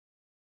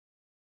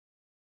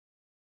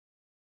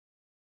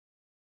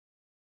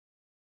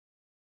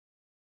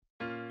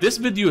This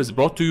video is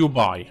brought to you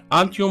by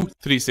Altium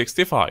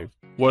 365,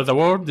 where the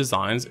world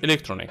designs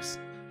electronics,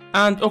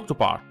 and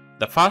Octopart,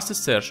 the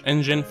fastest search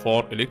engine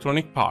for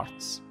electronic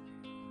parts.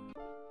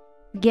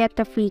 Get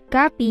a free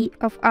copy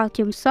of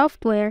Altium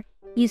software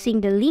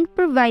using the link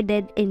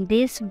provided in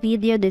this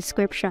video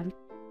description.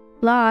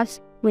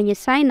 Plus, when you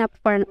sign up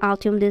for an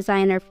Altium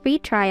Designer free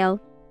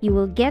trial, you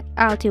will get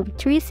Altium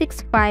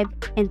 365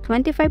 and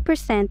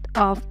 25%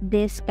 off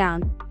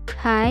discount.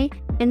 Hi,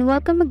 and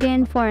welcome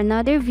again for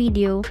another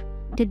video.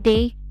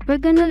 Today, we're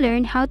gonna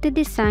learn how to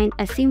design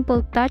a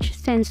simple touch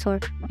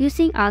sensor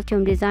using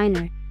Altium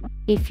Designer.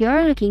 If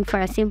you're looking for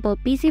a simple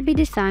PCB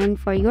design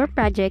for your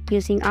project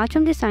using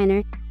Altium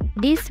Designer,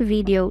 this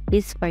video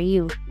is for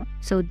you.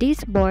 So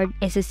this board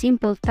is a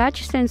simple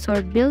touch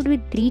sensor built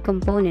with 3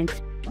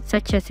 components,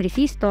 such as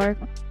resistor,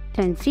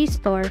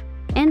 transistor,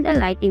 and a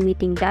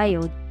light-emitting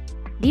diode.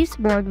 This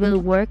board will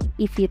work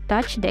if you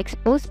touch the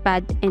exposed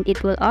pad and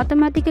it will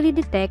automatically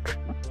detect,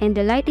 and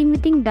the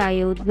light-emitting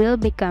diode will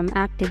become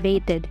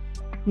activated.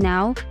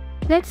 Now,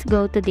 let's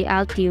go to the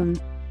Altium.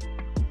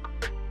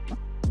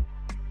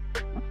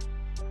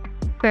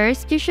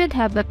 First, you should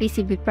have a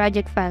PCB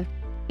project file.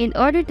 In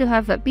order to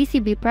have a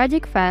PCB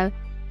project file,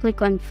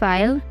 click on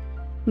File,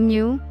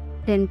 New,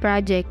 then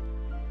Project.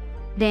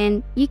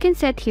 Then, you can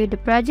set here the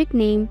project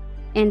name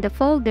and the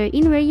folder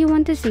in where you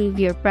want to save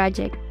your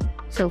project.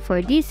 So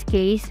for this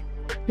case,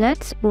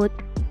 let's put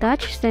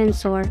touch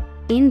sensor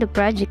in the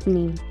project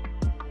name.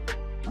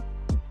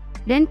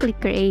 Then click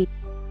Create.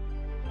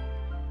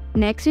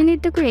 Next, you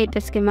need to create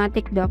a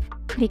schematic doc.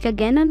 Click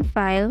again on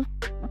File,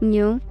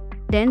 New,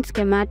 then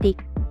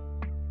Schematic.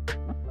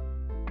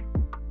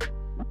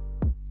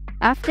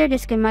 After the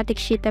schematic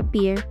sheet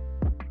appears,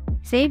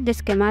 save the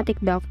schematic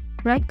doc.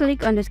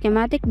 Right-click on the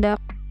schematic doc,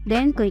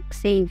 then click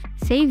Save.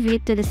 Save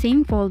it to the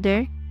same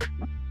folder.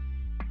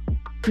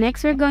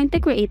 Next, we're going to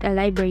create a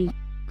library.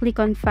 Click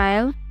on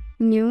File,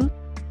 New,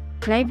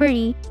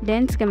 Library,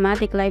 then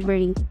Schematic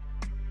Library.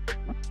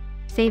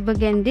 Save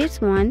again this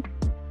one.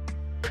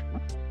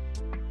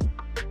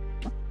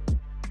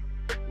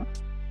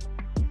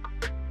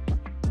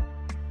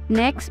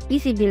 Next,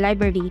 PCB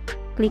library.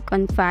 Click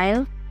on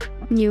File,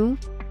 New,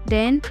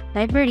 then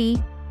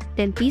Library,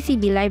 then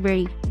PCB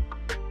library.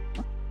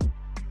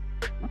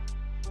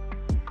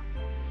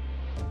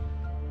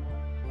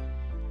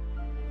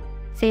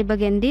 Save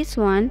again this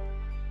one.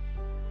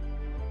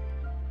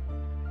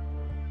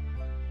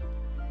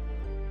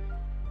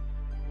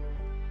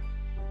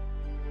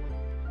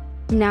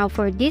 Now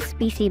for this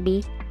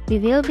PCB, we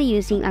will be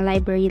using a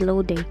library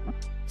loader.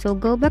 So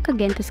go back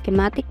again to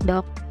schematic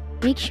doc.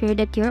 Make sure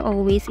that you're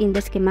always in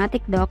the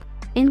schematic doc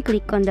and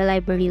click on the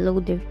library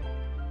loader.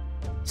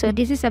 So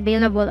this is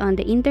available on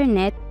the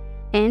internet,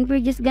 and we're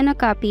just gonna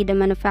copy the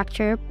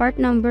manufacturer part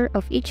number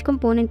of each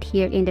component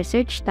here in the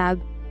search tab,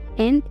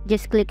 and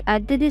just click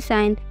Add to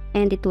Design,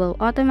 and it will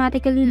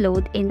automatically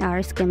load in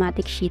our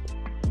schematic sheet.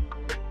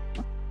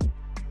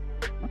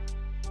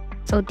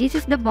 So this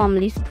is the BOM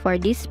list for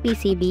this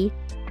PCB,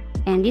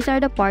 and these are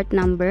the part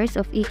numbers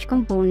of each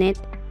component,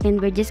 and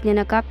we're just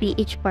gonna copy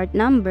each part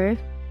number.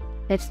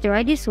 Let's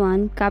try this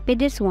one, copy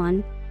this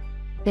one,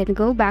 then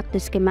go back to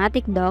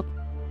schematic doc,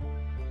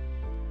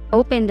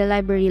 open the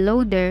library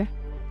loader,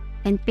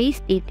 and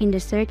paste it in the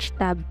search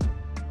tab.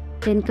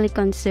 Then click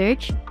on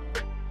Search,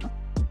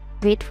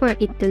 wait for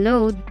it to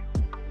load,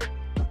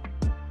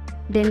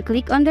 then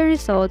click on the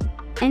result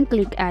and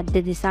click Add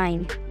the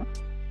Design.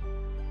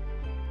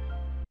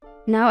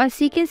 Now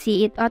as you can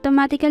see, it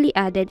automatically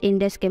added in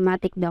the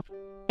schematic doc,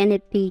 and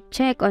if we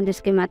check on the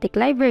schematic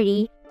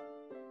library,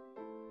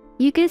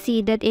 you can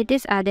see that it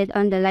is added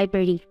on the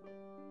library.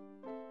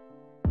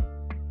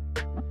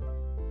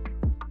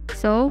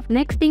 So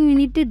next thing we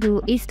need to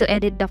do is to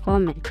edit the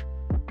comment.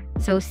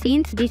 So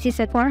since this is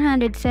at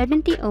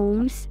 470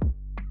 ohms,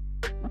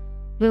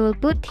 we will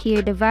put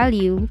here the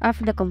value of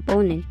the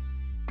component.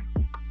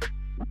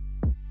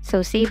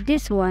 So save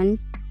this one.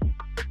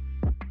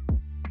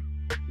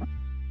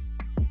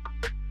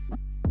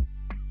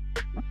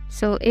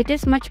 So it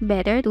is much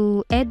better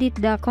to edit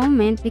the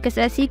comment because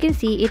as you can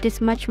see, it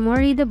is much more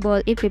readable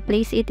if we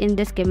place it in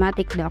the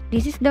schematic doc.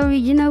 This is the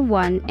original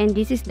one and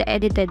this is the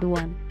edited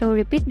one. So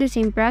repeat the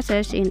same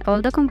process in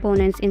all the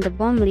components in the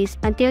BOM list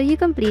until you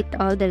complete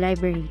all the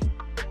library.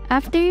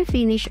 After you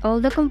finish all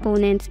the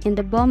components in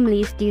the BOM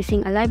list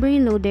using a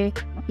library loader,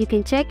 you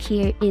can check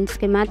here in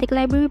schematic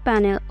library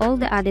panel all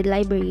the added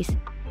libraries.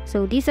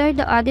 So these are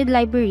the added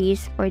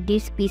libraries for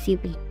this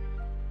PCB.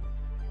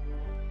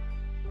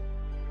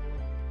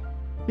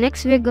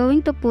 Next, we're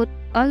going to put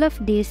all of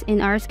this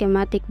in our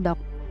schematic doc.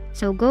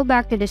 So go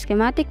back to the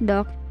schematic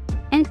doc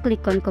and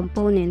click on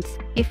Components.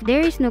 If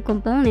there is no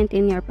component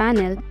in your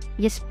panel,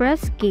 just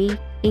press K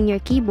in your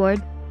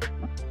keyboard,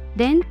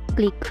 then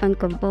click on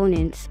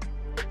Components.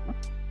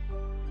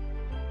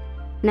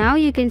 Now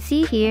you can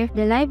see here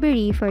the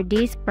library for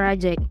this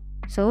project.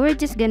 So we're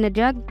just gonna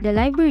drag the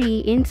library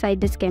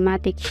inside the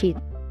schematic sheet.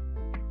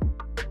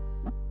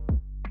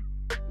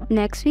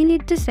 Next, we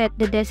need to set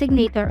the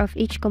designator of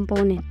each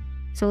component.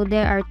 So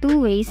there are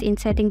two ways in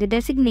setting the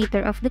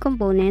designator of the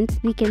components.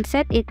 We can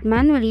set it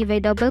manually by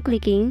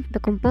double-clicking the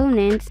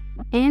components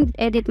and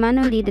edit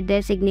manually the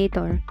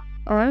designator.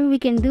 Or we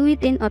can do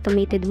it in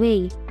automated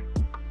way.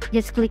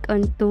 Just click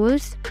on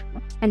Tools,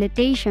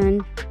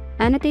 Annotation,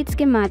 Annotate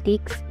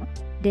Schematics,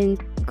 then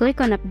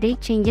click on Update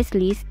Changes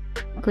List,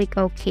 click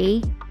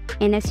OK,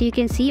 and as you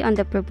can see on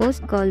the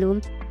proposed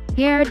column,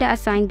 here are the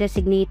assigned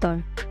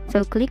designator.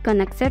 So click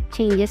on Accept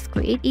Changes,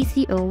 Create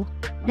ECO,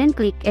 then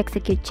click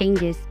Execute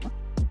Changes.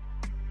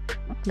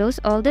 Close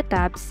all the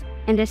tabs,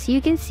 and as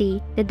you can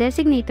see, the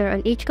designator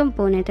on each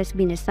component has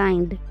been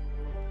assigned.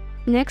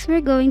 Next,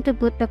 we're going to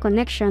put the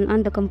connection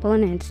on the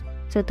components.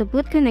 So to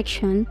put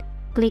connection,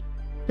 click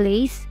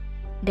Place,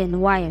 then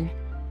Wire.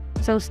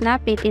 So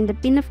snap it in the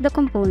pin of the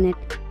component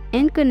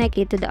and connect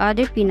it to the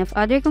other pin of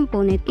other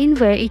component in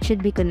where it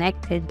should be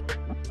connected.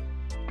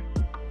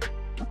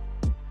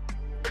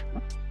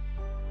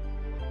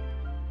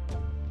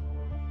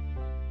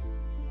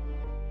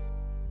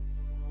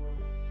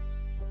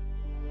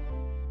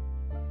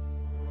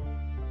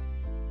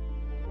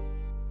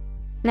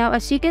 Now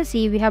as you can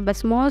see, we have a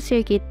small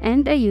circuit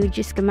and a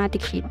huge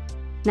schematic sheet.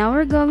 Now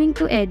we're going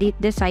to edit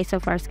the size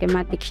of our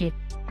schematic sheet.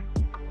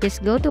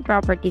 Just go to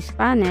Properties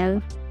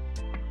panel,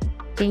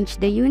 change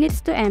the units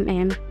to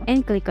mm,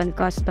 and click on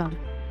Custom.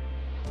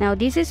 Now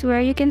this is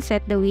where you can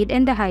set the width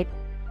and the height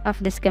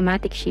of the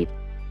schematic sheet.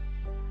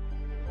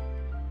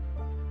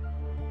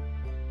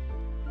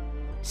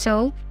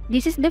 So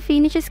this is the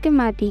finished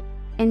schematic,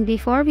 and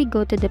before we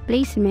go to the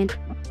placement,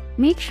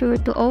 make sure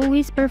to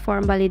always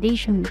perform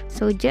validation.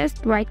 So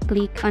just right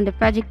click on the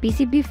project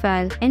PCB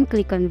file and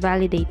click on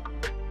Validate.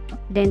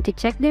 Then to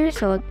check the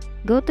result,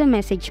 go to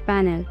Message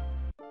panel.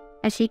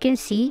 As you can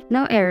see,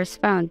 no errors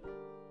found.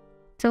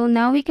 So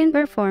now we can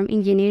perform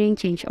engineering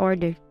change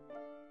order.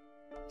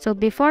 So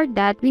before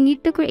that, we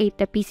need to create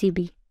the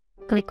PCB.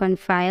 Click on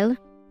File,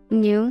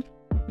 New,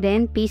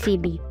 then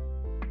PCB.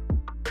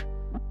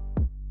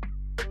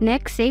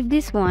 Next, save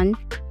this one.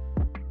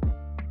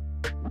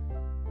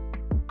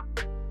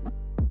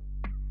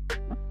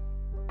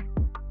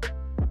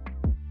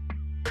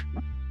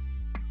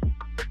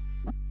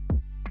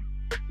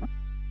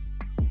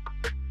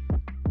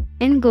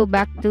 And go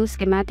back to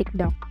Schematic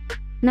Doc.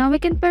 Now we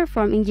can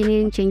perform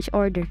engineering change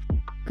order.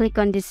 Click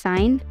on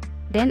Design,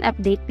 then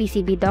Update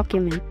PCB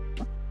document.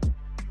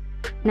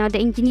 Now the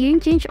engineering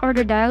change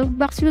order dialog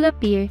box will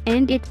appear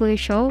and it will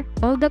show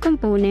all the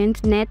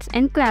components, nets,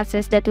 and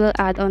classes that will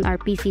add on our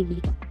PCB.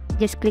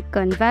 Just click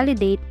on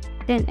Validate,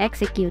 then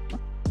Execute.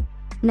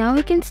 Now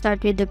we can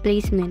start with the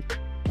placement.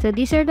 So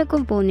these are the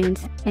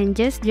components and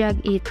just drag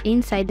it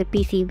inside the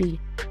PCB.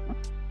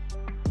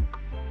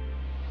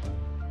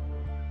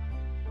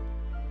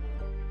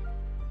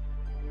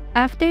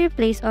 After you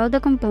place all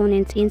the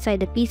components inside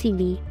the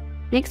PCB,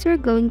 next we're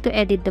going to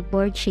edit the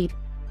board shape.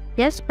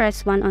 Just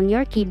press 1 on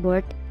your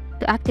keyboard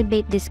to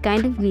activate this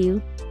kind of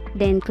view,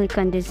 then click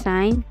on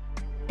Design,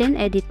 then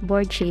Edit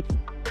Board Shape.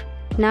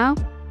 Now,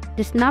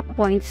 the snap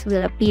points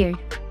will appear,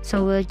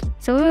 so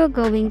we're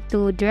going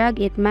to drag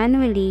it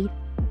manually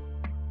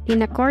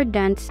in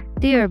accordance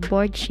to your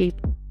board shape.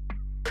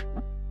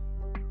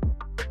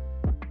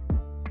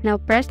 Now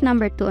press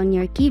number 2 on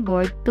your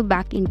keyboard to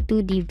back in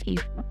 2D view.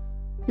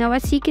 Now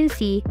as you can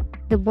see,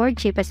 the board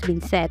shape has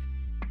been set.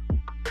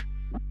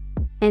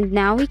 And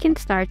now we can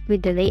start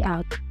with the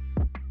layout.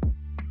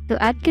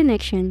 To add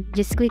connection,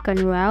 just click on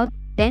Route,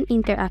 then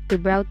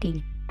Interactive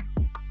Routing.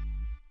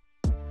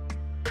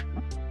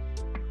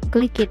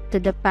 Click it to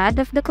the pad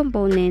of the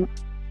component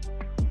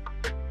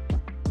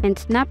and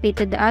snap it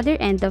to the other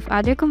end of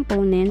other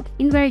component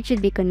in where it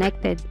should be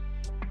connected.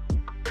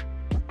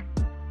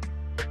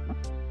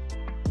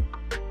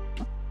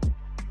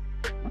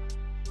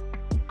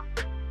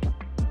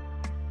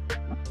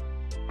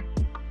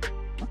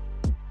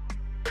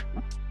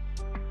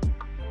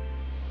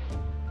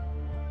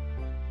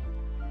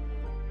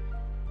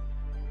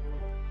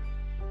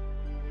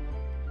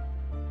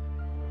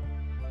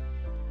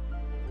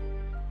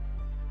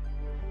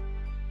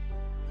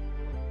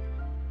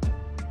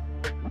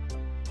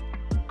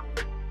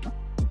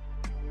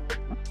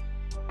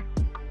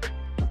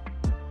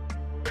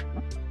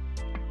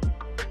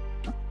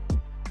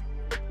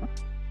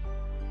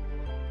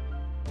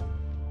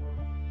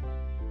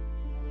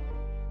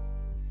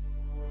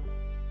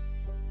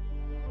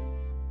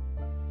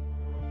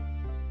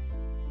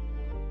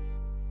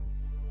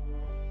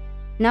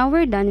 Now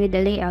we're done with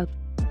the layout.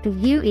 To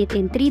view it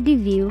in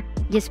 3D view,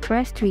 just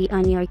press 3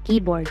 on your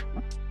keyboard.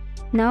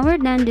 Now we're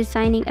done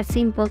designing a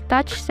simple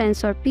touch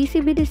sensor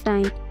PCB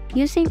design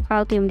using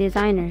Altium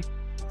Designer.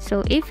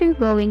 So if you're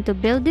going to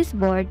build this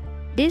board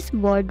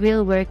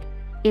will work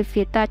if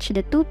you touch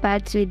the 2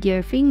 pads with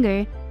your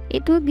finger.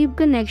 It will give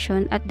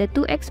connection at the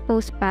 2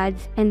 exposed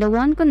pads, and the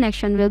one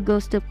connection will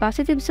go to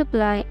positive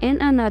supply and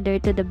another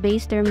to the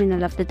base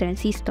terminal of the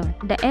transistor.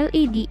 The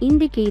LED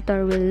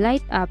indicator will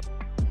light up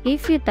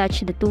if you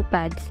touch the 2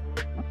 pads.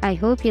 I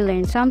hope you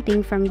learned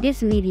something from this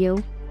video.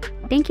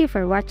 Thank you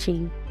for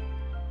watching.